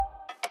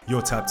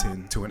You're tapped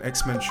in to an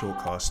X-Men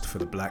shortcast for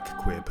the Black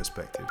queer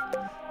perspective.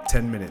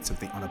 10 minutes of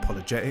the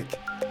unapologetic,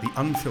 the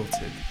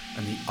unfiltered,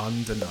 and the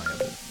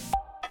undeniable.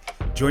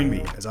 Join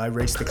me as I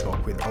race the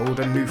clock with old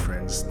and new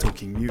friends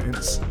talking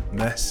mutants,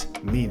 mess,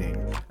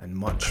 meaning, and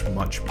much,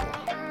 much more.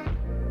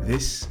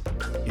 This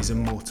is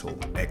Immortal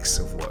X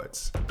of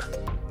Words.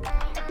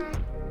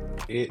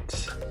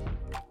 It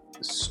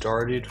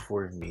started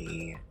for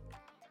me.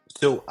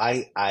 So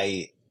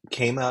I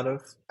came out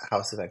of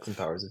House of X and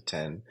Powers of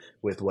 10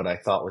 with what I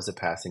thought was a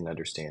passing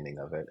understanding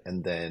of it,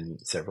 and then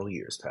several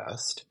years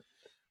passed,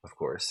 of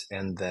course,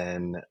 and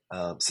then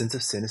Sins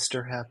of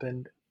Sinister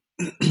happened,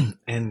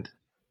 and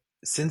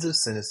Sins of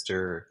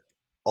Sinister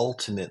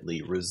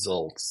ultimately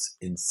results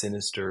in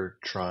Sinister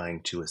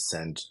trying to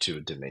ascend to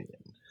a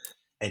Dominion.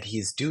 And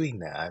he's doing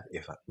that,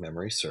 if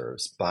memory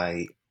serves,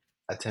 by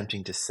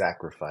attempting to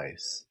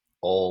sacrifice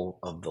all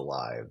of the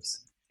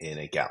lives in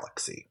a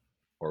galaxy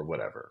or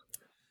whatever.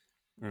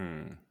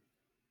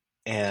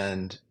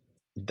 And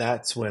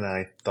that's when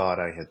I thought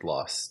I had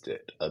lost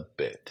it a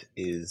bit,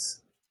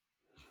 is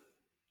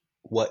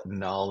what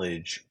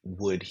knowledge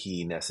would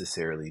he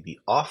necessarily be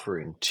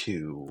offering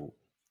to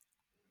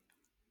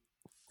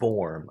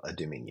form a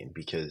Dominion?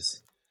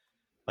 Because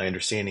my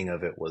understanding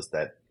of it was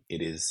that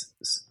it is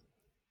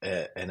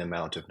an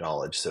amount of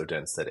knowledge so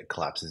dense that it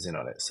collapses in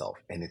on itself.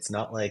 And it's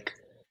not like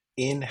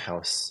in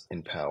House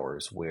and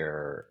Powers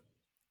where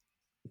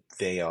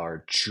they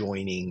are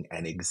joining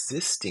an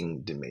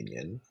existing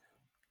Dominion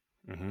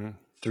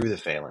through the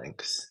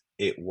Phalanx.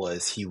 It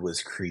was he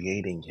was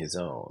creating his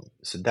own.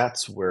 So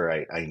that's where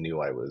I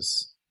knew I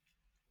was.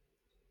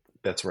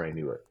 That's where I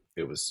knew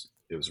it was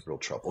real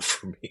trouble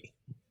for me.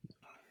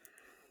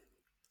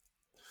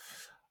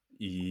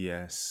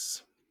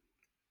 Yes.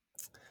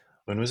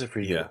 When was it for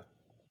you? Yeah.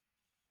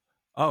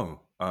 Oh,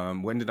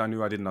 when did I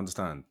knew I didn't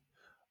understand?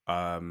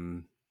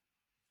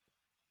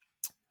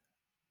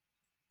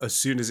 As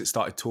soon as it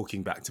started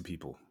talking back to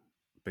people,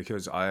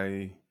 because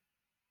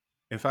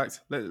in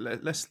fact,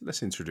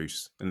 let's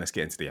introduce and let's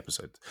get into the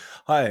episode.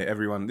 Hi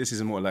everyone, this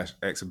is Immortal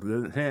X.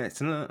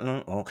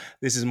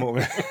 This is more.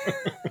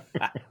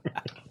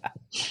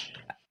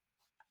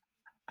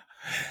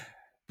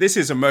 This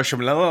is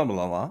Immersion,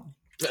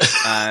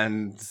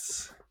 and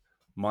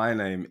my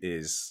name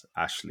is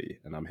Ashley,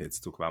 and I'm here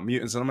to talk about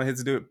mutants, and I'm here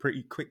to do it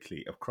pretty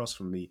quickly. Across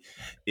from me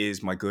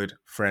is my good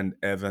friend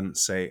Evan.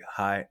 Say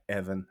hi,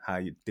 Evan. How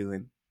you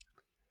doing?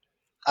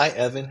 Hi,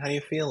 Evan. How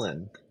you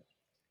feeling?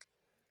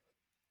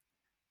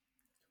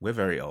 We're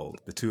very old.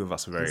 The two of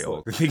us are very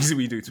old. The things that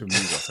we do to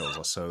amuse ourselves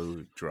are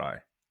so dry.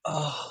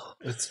 Oh,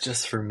 it's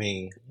just for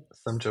me.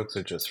 Some jokes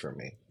are just for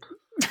me.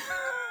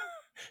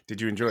 Did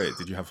you enjoy it?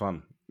 Did you have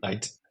fun? I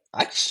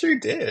sure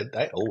did.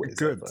 I always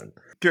have fun.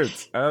 Good.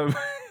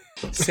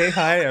 Say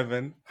hi,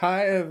 Evan.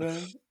 Hi,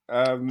 Evan.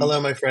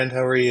 Hello, my friend.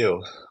 How are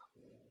you?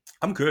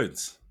 I'm good.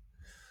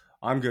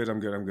 I'm good.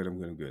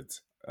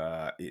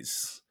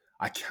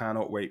 I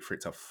cannot wait for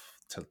it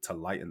to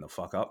lighten the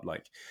fuck up.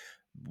 Like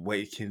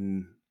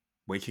waking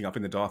up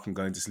in the dark and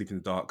going to sleep in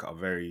the dark are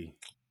very.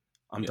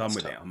 I'm done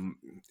with it.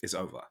 It's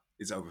over.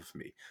 It's over for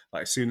me.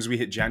 Like as soon as we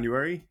hit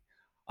January,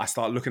 I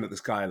start looking at the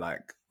sky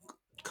like,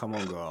 come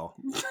on, girl.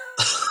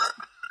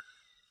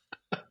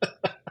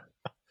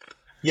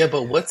 Yeah,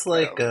 but what's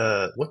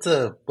a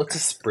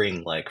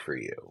spring like for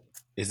you?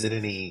 Is it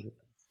any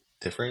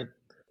different?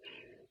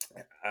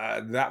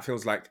 That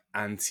feels like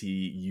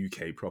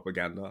anti-UK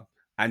propaganda,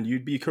 and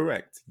you'd be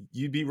correct.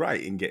 You'd be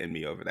right in getting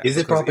me over that. Is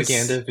it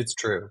propaganda if it's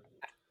true?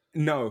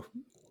 No,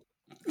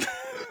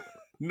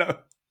 no,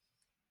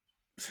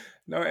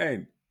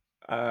 it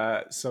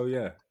ain't. So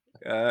yeah,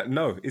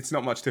 no, it's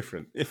not much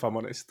different. If I'm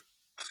honest,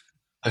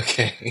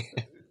 okay.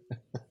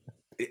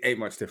 It ain't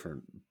much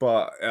different,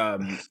 but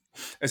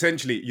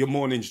essentially your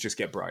mornings just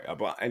get brighter.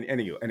 But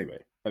anyway.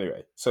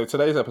 So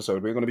today's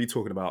episode, we're going to be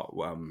talking about.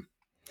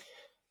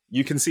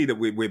 You can see that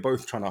we're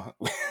both trying to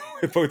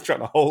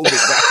hold it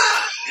back.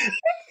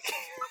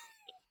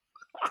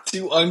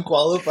 Two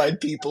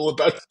unqualified people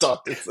about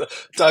to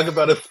talk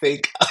about a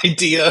fake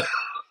idea.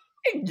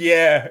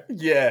 Yeah.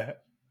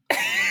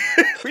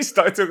 We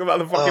started talking about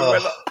the fucking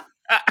weather.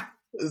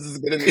 This is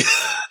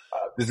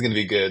gonna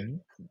be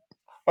good.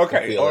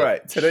 Okay, all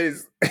right.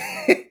 Today's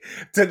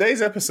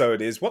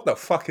episode is what the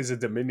fuck is a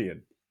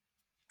Dominion?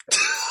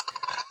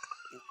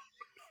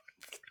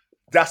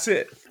 That's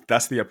it.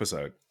 That's the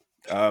episode.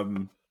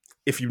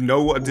 If you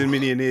know what a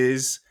Dominion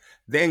is,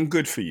 then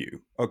good for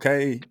you.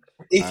 Okay.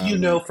 If you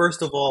know,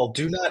 first of all,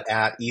 do not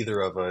at either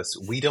of us.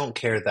 We don't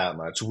care that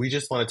much. We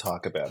just want to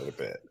talk about it a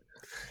bit.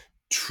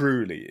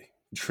 Truly.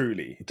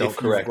 Don't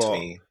correct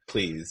me,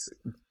 please.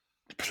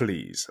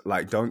 Please,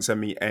 like, don't send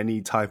me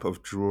any type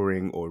of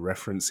drawing or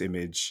reference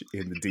image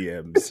in the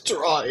DMs.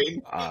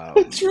 Drawing.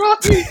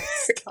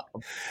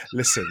 Stop.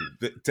 Listen,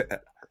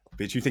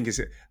 bitch, you think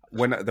it's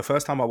when the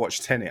first time I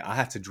watched Tenet, I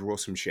had to draw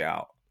some shit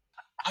out.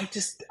 I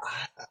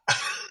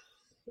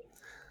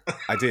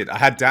did. I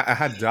had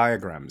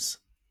diagrams.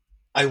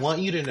 I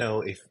want you to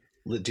know, if,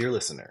 dear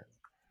listener,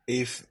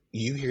 if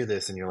you hear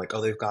this and you're like,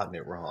 oh, they've gotten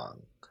it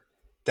wrong,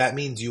 that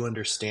means you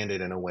understand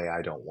it in a way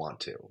I don't want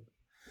to.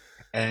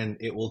 And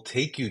it will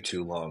take you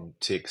too long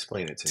to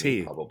explain it to me,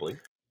 T. probably.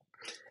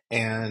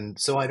 And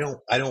so I don't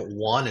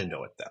want to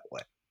know it that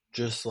way.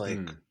 Just like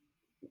Mm.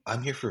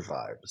 I'm here for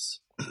vibes.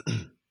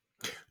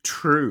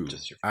 True.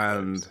 Just here for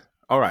And vibes.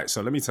 all right,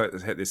 so let me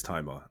hit this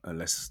timer and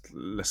let's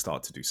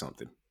start to do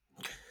something.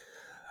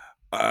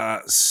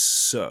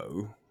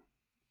 So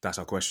that's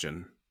our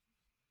question.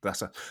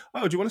 That's a.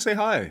 Oh, do you want to say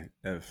hi,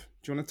 Ev?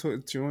 Do you want to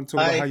talk? Do you want to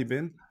talk about how Hi, you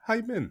been? How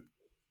you been?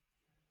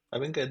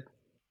 I've been good.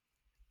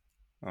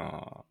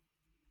 Ah,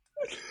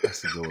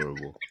 that's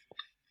adorable.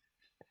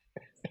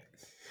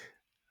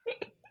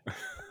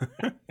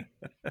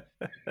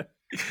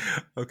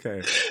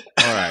 Okay.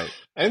 All right.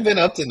 I haven't been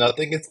up to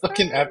nothing. It's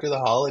fucking after the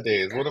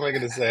holidays. What am I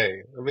gonna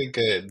say? I've been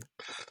good.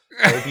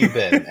 How have you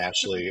been,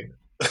 Ashley?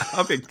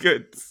 I've been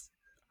good.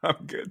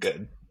 I'm good.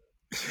 Good.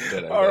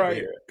 Good. I'm All glad to right.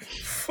 hear it.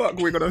 Fuck,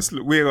 we're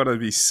gonna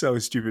be so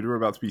stupid. We're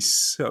about to be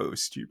so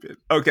stupid.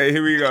 Okay,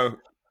 here we go.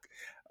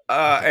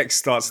 Okay. X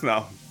starts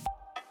now.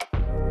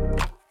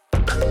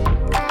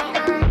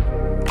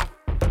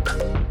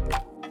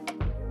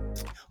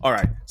 All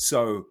right.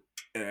 So,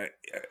 uh,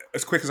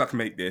 as quick as I can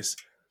make this,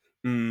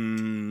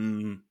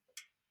 mm,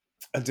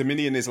 a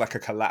Dominion is like a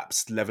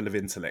collapsed level of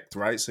intellect,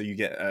 right? So you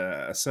get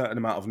a certain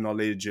amount of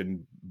knowledge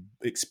and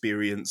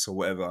experience or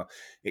whatever.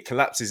 It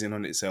collapses in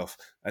on itself,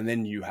 and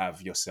then you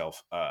have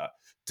yourself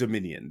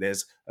Dominion.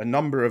 There's a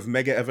number of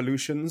mega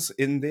evolutions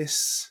in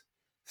this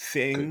Good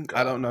thing.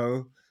 I don't God.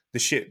 know. The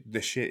shit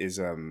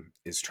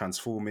is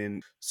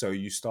transforming. So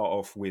you start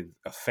off with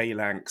a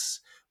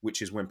phalanx,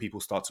 which is when people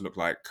start to look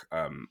like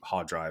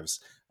hard drives,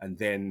 and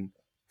then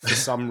for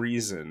some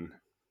reason,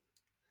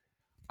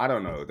 I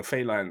don't know, the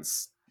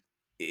phalanx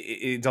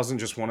it doesn't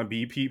just want to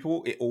be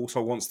people, it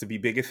also wants to be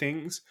bigger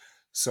things.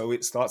 So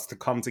it starts to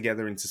come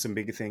together into some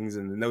bigger things,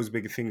 and then those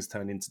bigger things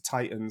turn into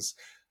titans.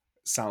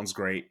 Sounds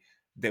great.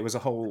 There was a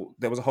whole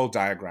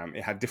diagram.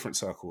 It had different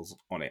circles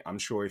on it. I'm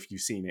sure if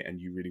you've seen it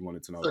and you really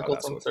wanted to know about Circles that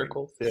on sort of thing,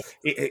 circles.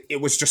 Yeah.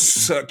 it was just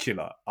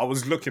circular. I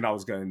was looking, I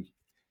was going,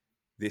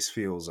 this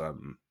feels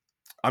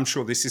I'm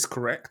sure this is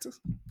correct.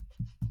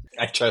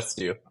 I trust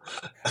you.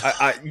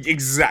 I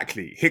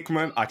exactly,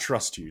 Hickman, I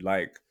trust you.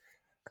 Like,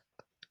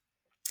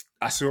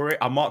 I saw it.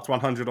 I marked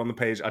 100 on the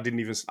page. I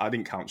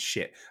didn't count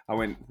shit. I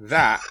went,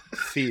 that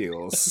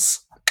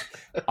feels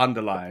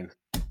underline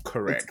It's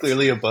correct.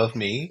 clearly above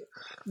me.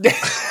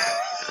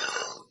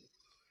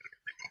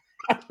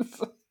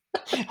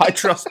 I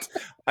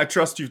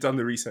trust you've done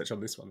the research on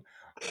this one.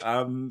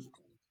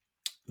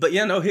 But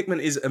yeah, no, Hickman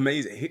is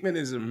amazing. Hickman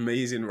is an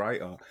amazing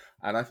writer,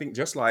 and I think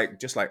just like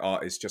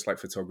artists, just like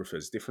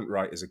photographers, different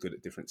writers are good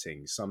at different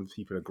things. Some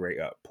people are great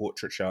at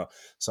portraiture,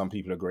 some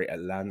people are great at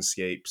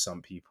landscape,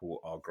 some people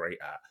are great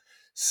at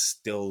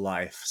still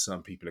life,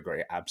 some people are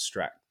great at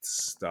abstract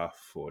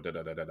stuff, or da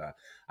da da da da.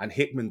 And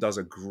Hickman does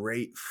a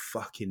great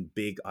fucking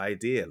big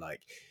idea.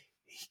 Like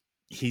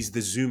he's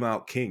the zoom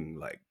out king.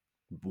 Like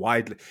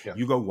wide, Yeah.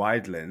 you go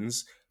wide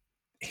lens.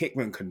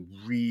 Hickman can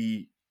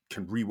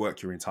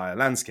rework your entire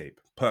landscape.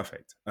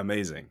 Perfect.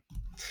 Amazing.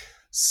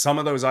 Some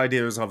of those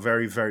ideas are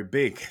very, very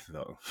big,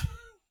 though.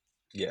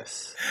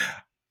 Yes.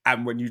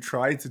 And when you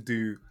try to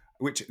do,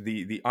 which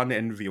the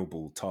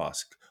unenviable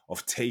task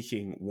of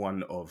taking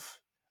one of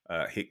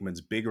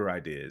Hickman's bigger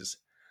ideas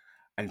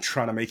and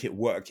trying to make it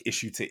work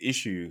issue to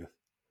issue,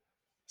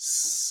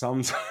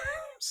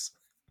 sometimes,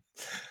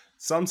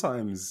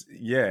 sometimes,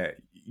 yeah,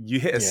 you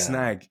hit a Yeah.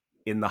 snag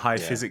in the high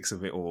Yeah. physics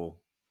of it all.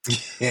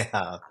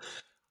 Yeah.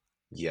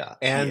 Yeah.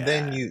 And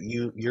then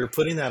Yeah. you're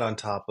putting that on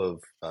top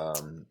of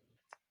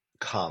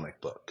comic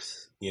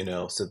books,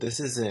 So this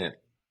isn't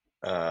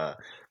uh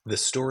the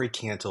story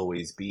can't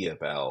always be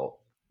about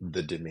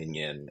the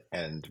Dominion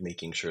and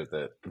making sure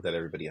that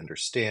everybody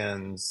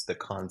understands the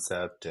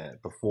concept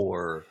and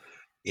before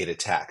it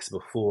attacks,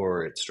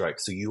 before it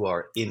strikes. So you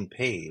are in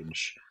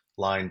page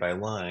line by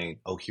line.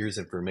 Oh, here's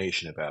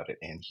information about it,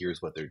 and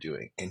here's what they're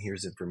doing, and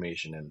here's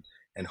information,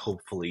 and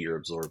hopefully you're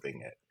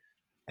absorbing it.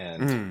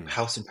 And Mm.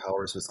 House and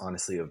Powers was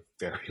honestly a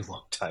very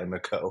long time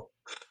ago.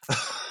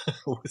 It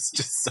was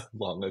just so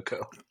long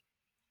ago.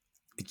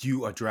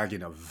 You are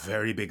dragging a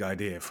very big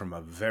idea from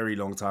a very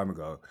long time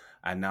ago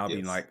and now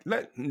being Yes.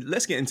 like,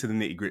 let's get into the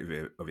nitty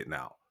gritty of it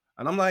now.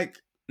 And I'm like,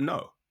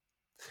 no,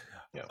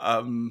 Yeah.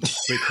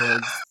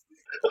 because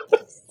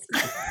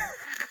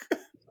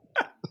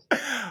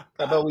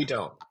How about we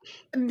don't?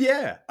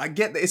 yeah, I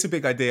get that it's a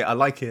big idea. I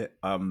like it.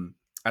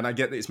 And I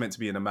get that it's meant to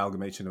be an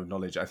amalgamation of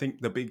knowledge. I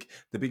think the big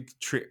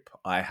trip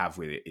I have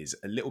with it is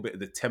a little bit of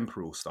the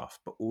temporal stuff,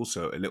 but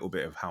also a little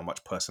bit of how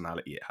much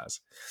personality it has.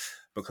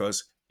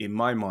 Because in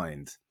my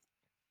mind,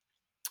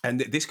 and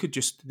this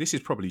is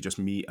probably just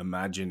me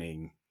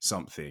imagining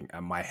something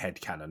and my head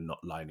canon not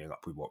lining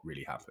up with what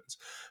really happens,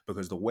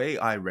 because the way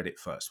I read it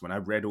first, when I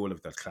read all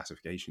of the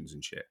classifications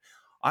and shit,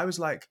 I was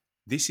like,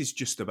 this is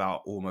just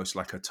about almost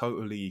like a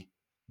totally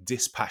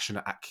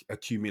dispassionate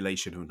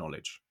accumulation of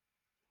knowledge.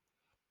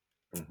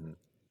 Hmm.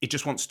 It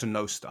just wants to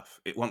know stuff,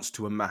 it wants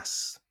to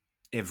amass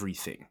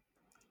everything,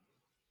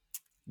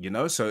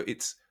 so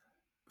it's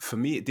for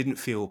me, it didn't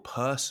feel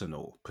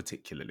personal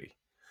particularly.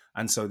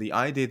 And so the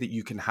idea that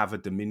you can have a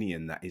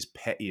Dominion that is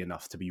petty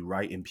enough to be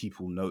writing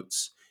people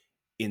notes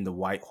in the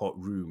white hot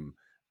room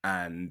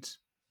and,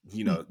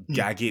 you know,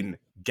 gagging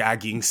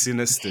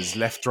Sinisters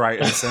left, right,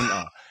 and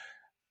center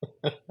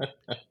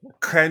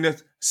kind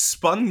of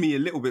spun me a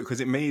little bit,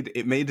 because it made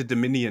a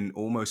Dominion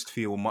almost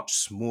feel much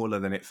smaller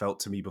than it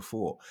felt to me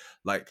before.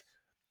 Like,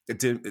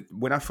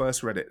 when I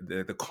first read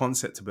it, the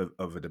concept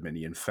of a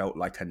Dominion felt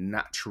like a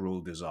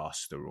natural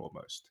disaster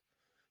almost.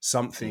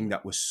 Something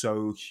that was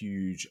so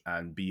huge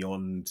and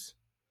beyond,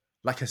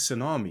 like a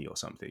tsunami or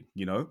something,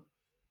 you know?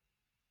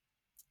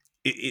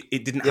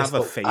 It didn't have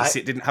a face,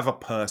 it didn't have a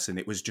person,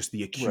 it was just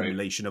the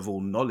accumulation of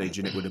all knowledge,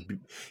 and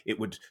it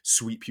would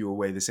sweep you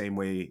away the same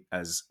way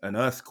as an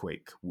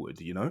earthquake would,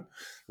 you know?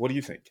 What do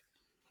you think?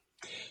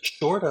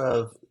 Short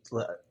of,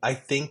 I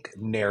think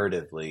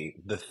narratively,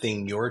 the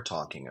thing you're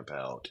talking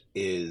about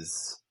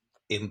is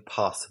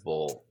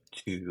impossible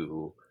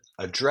to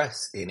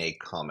address in a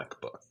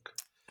comic book.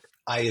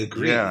 I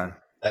agree that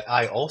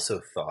I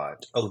also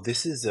thought, oh,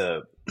 this is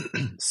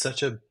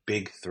such a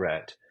big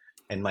threat.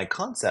 And my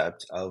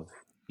concept of,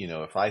 you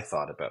know, if I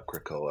thought about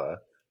Krakoa,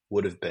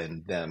 would have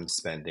been them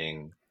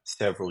spending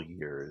several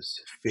years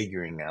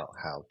figuring out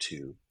how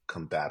to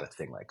combat a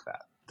thing like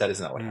that. That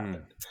is not what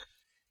happened.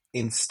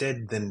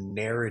 Instead, the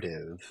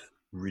narrative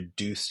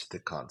reduced the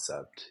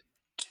concept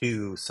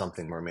to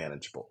something more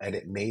manageable, and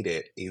it made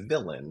it a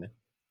villain,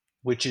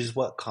 which is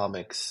what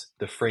comics,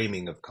 the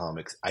framing of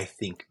comics, I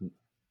think,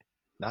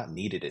 not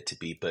needed it to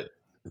be, but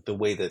the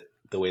way that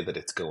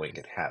it's going,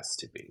 it has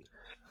to be.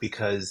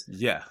 Because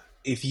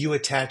if you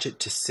attach it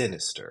to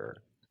Sinister,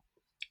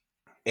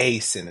 a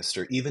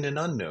Sinister, even an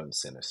unknown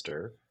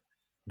Sinister,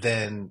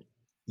 then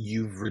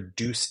you've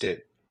reduced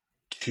it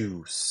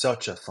to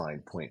such a fine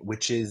point,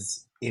 which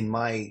is, in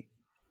my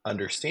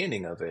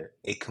understanding of it,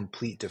 a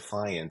complete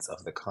defiance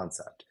of the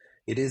concept.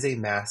 It is a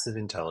massive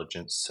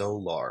intelligence so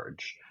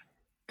large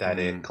that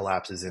it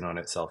collapses in on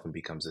itself and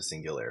becomes a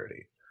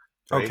singularity.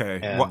 Right?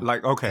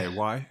 Okay,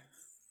 why?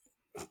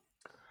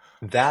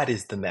 That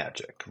is the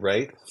magic,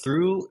 right?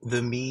 Through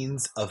the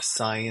means of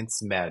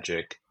science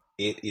magic,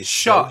 it is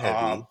so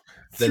heavy.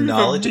 The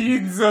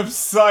means of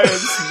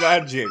science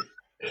magic.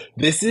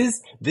 This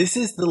is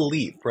the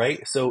leap,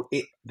 right? So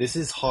this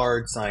is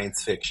hard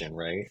science fiction,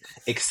 right?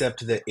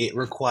 Except that it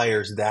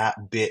requires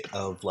that bit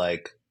of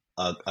like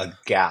a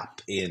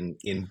gap in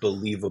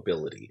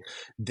believability.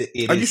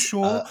 Are you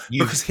sure?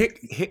 Because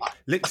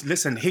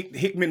listen,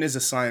 Hickman is a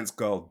science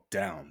girl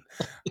down,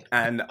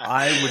 and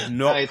I would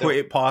not put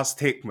it past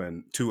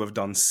Hickman to have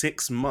done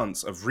 6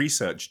 months of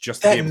research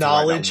just to be able to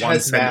write that one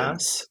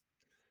sentence.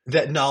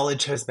 That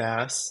knowledge has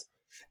mass.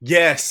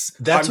 Yes,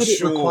 that's what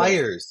it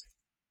requires.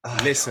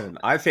 Listen,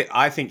 I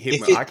think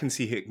Hickman. I can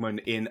see Hickman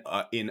in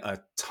a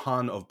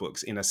ton of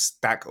books, in a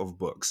stack of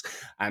books,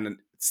 and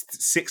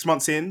 6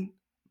 months in,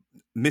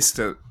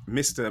 Mr.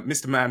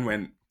 Man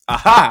went,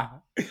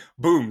 aha,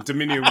 boom,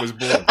 Dominion was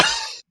born.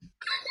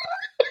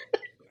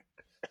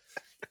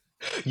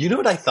 You know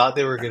what I thought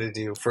they were going to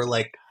do, for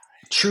like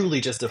truly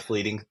just a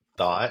fleeting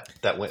thought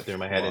that went through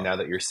my head, and now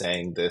that you're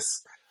saying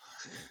this,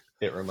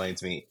 it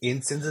reminds me.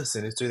 In Sins of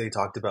Sinister, they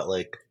talked about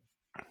like,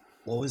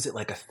 what was it,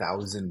 like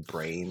 1,000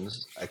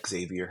 brains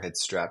Xavier had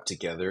strapped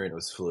together, and it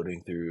was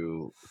floating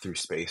through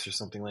space or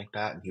something like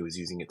that, and he was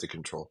using it to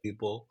control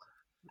people.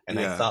 And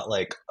I thought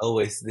like, oh,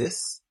 is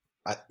this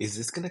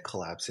going to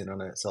collapse in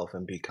on itself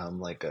and become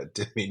like a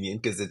Dominion,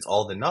 because it's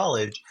all the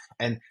knowledge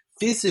and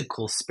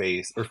physical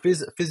space, or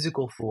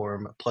physical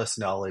form plus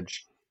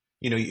knowledge,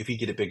 you know, if you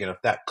get it big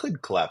enough, that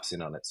could collapse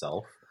in on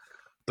itself.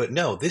 But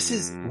no,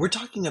 we're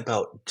talking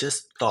about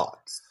just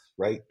thoughts,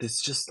 right?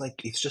 It's just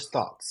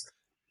thoughts.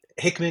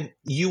 Hickman,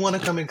 you want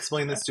to come and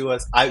explain this to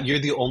us? You're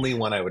the only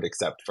one I would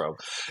accept from.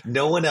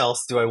 No one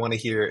else do I want to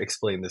hear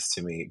explain this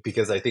to me,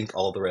 because I think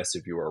all the rest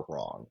of you are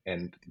wrong,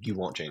 and you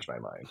won't change my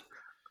mind.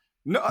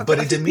 No, but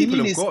a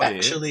Dominion is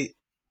actually...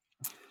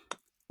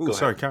 Oh,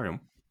 sorry, carry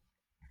on.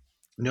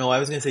 No, I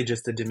was going to say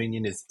just the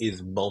Dominion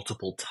is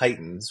multiple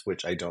Titans,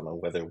 which I don't know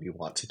whether we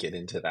want to get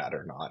into that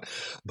or not.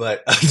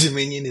 But a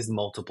Dominion is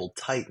multiple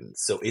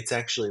Titans. So it's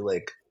actually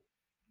like,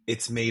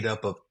 it's made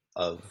up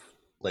of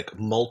like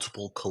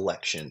multiple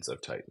collections of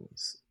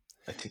Titans.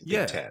 I think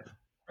 10,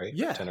 right?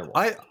 Yeah. 10 or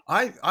 1.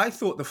 I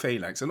thought the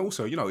Phalanx, and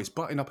also, you know, it's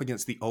butting up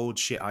against the old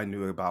shit I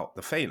knew about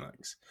the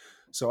Phalanx.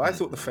 So I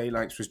thought the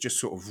Phalanx was just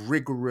sort of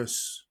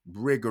rigorous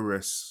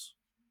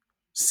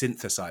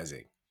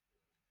synthesizing.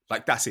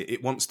 Like, that's it.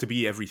 It wants to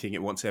be everything.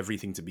 It wants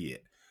everything to be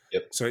it.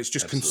 Yep. So it's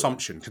just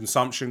consumption.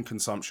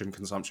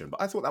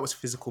 But I thought that was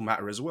physical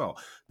matter as well.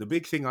 The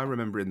big thing I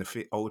remember in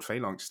the old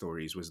Phalanx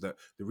stories was that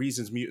the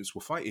reasons mutants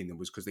were fighting them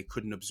was because they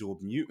couldn't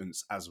absorb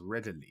mutants as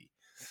readily.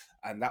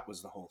 And that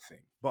was the whole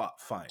thing. But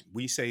fine.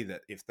 We say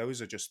that if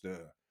those are just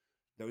the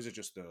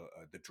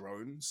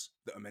drones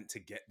that are meant to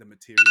get the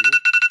material.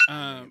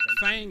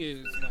 Fang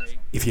is like...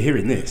 If you're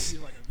hearing this,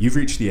 you've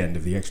reached the end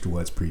of the Extra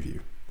Words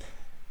preview.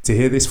 To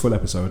hear this full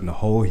episode and a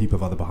whole heap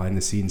of other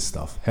behind-the-scenes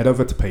stuff, head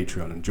over to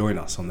Patreon and join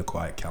us on the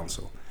Quiet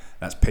Council.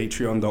 That's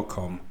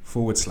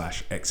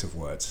patreon.com/X of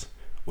Words.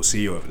 We'll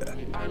see you over there.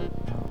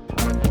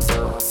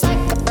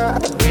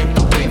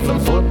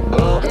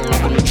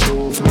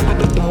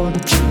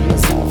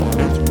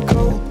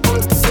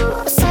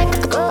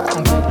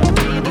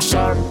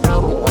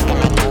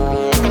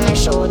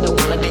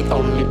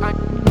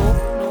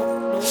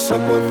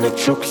 Someone that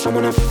chokes,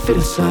 someone I fit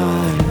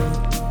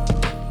aside.